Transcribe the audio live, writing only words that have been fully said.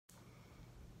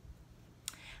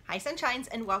Hi Sunshines,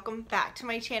 and welcome back to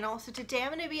my channel. So today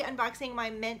I'm going to be unboxing my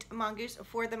mint mongoose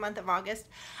for the month of August.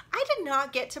 I did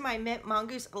not get to my mint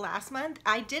mongoose last month.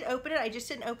 I did open it, I just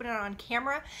didn't open it on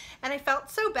camera, and I felt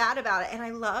so bad about it, and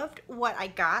I loved what I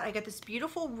got. I got this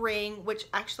beautiful ring, which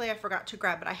actually I forgot to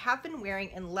grab, but I have been wearing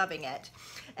and loving it.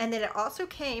 And then it also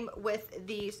came with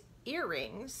these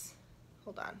earrings.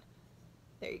 Hold on.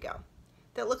 There you go.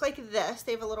 That look like this.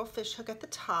 They have a little fish hook at the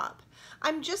top.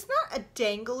 I'm just not a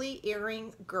dangly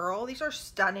earring girl. These are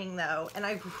stunning though, and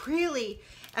I really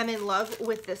am in love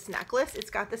with this necklace. It's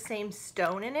got the same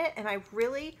stone in it, and I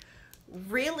really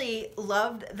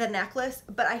loved the necklace,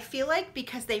 but I feel like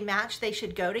because they match, they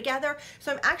should go together.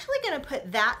 So I'm actually gonna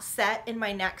put that set in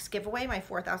my next giveaway, my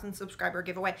 4,000 subscriber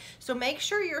giveaway. So make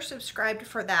sure you're subscribed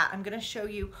for that. I'm gonna show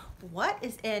you what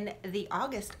is in the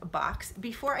August box.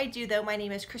 Before I do though, my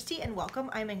name is Kristy and welcome.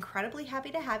 I'm incredibly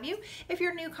happy to have you. If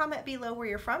you're new, comment below where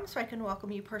you're from so I can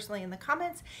welcome you personally in the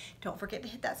comments. Don't forget to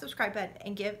hit that subscribe button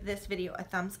and give this video a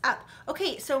thumbs up.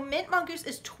 Okay, so Mint Mongoose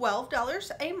is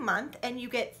 $12 a month and you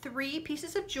get 3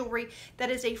 pieces of jewelry that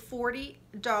is a $40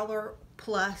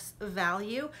 plus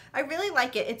value. I really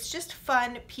like it. It's just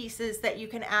fun pieces that you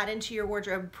can add into your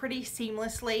wardrobe pretty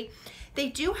seamlessly. They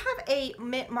do have a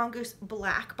Mint Mongoose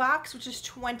black box, which is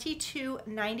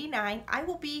 $22.99. I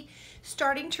will be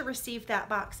starting to receive that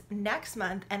box next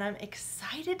month, and I'm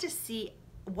excited to see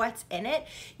what's in it.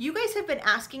 You guys have been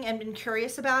asking and been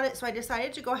curious about it, so I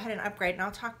decided to go ahead and upgrade, and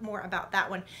I'll talk more about that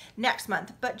one next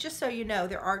month. But just so you know,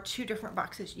 there are 2 different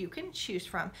boxes you can choose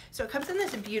from. So it comes in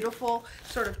this beautiful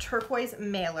sort of turquoise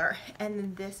mailer, and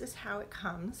then this is how it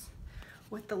comes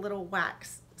with the little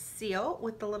wax seal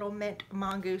with the little Mint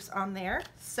Mongoose on there.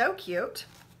 So cute.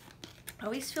 I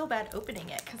always feel bad opening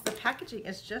it because the packaging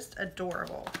is just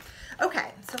adorable.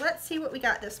 Okay, so let's see what we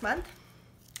got this month.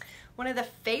 One of the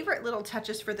favorite little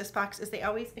touches for this box is they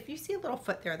always, if you see a little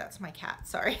foot there, that's my cat,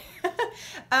 sorry.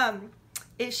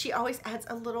 Is she always adds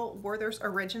a little Werther's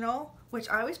Original, which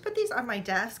I always put these on my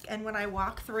desk, and when I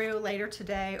walk through later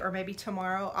today or maybe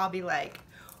tomorrow, I'll be like,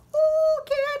 oh,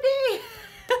 candy.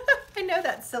 I know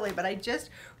that's silly, but I just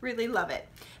really love it.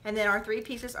 And then our 3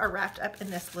 pieces are wrapped up in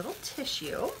this little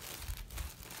tissue.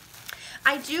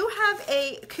 I do have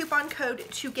a coupon code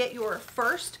to get your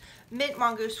first Mint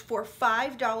Mongoose for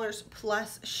 $5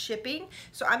 plus shipping.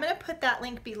 So I'm gonna put that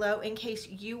link below in case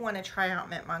you wanna try out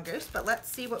Mint Mongoose, but let's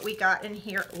see what we got in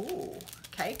here. Ooh,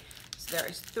 okay. So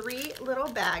there's 3 little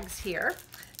bags here.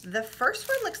 The first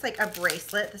one looks like a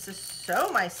bracelet. This is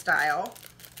so my style.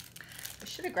 I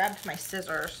should have grabbed my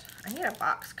scissors. I need a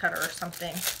box cutter or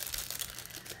something.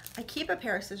 I keep a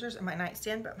pair of scissors in my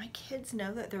nightstand, but my kids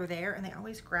know that they're there and they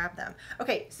always grab them.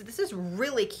 Okay, so this is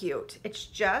really cute. It's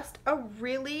just a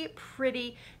really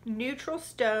pretty neutral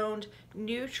stoned,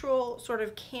 neutral sort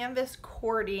of canvas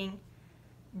cording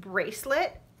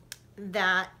bracelet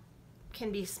that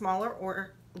can be smaller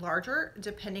or larger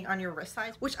depending on your wrist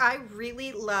size, which I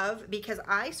really love because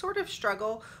I sort of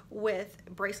struggle with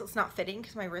bracelets not fitting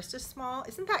because my wrist is small.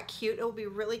 Isn't that cute? It will be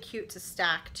really cute to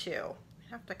stack too. I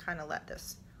have to kind of let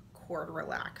this cord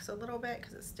relax a little bit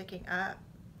because it's sticking up.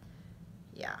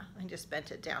 Yeah, I just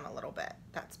bent it down a little bit.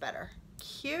 That's better.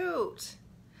 Cute.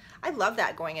 I love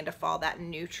that going into fall, that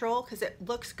neutral, because it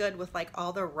looks good with like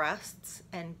all the rusts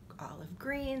and olive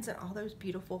greens and all those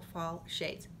beautiful fall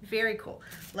shades. Very cool.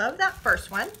 Love that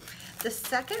first one. The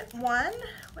second one,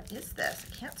 what is this?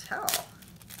 I can't tell.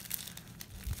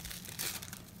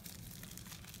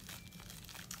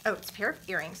 Oh, it's a pair of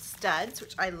earring studs,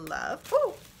 which I love.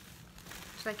 Ooh.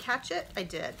 Did I catch it? I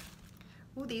did.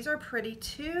 Ooh, these are pretty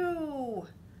too.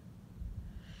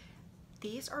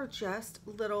 These are just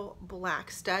little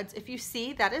black studs. If you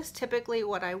see, that is typically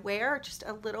what I wear, just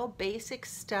a little basic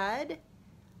stud.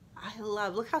 I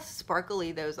love, look how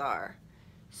sparkly those are.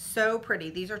 So pretty.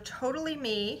 These are totally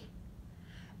me,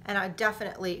 and I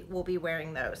definitely will be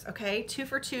wearing those, okay? 2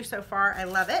 for 2 so far, I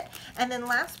love it. And then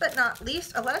last but not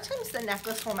least, a lot of times the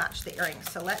necklace will match the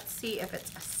earrings, so let's see if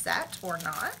it's a set or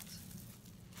not.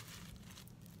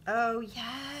 Oh,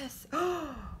 yes.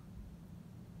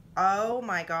 Oh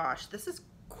my gosh, this is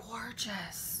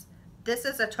gorgeous. This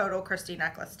is a total Kristy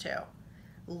necklace too.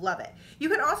 Love it. You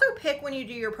can also pick when you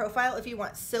do your profile if you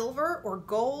want silver or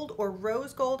gold or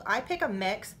rose gold. I pick a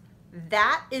mix.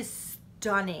 That is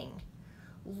stunning.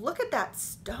 Look at that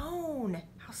stone,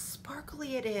 how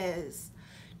sparkly it is.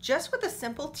 Just with a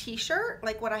simple t-shirt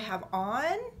like what I have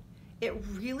on, it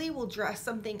really will dress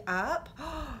something up.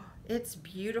 It's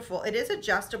beautiful. It is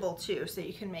adjustable too, so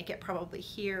you can make it probably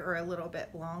here or a little bit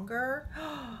longer.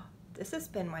 This has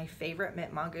been my favorite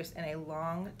Mint Mongoose in a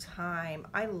long time.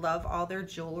 I love all their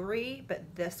jewelry,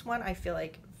 but this one I feel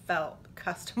like felt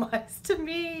customized to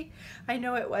me. I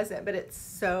know it wasn't, but it's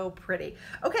so pretty.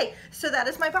 Okay, so that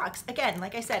is my box. Again,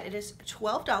 like I said, it is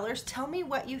 $12. Tell me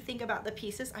what you think about the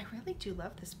pieces. I really do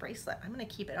love this bracelet. I'm gonna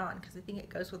keep it on because I think it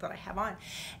goes with what I have on.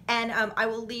 And I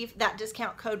will leave that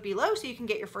discount code below so you can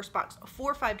get your first box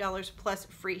for $5 plus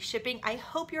free shipping. I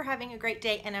hope you're having a great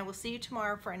day, and I will see you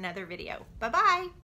tomorrow for another video. Bye-bye.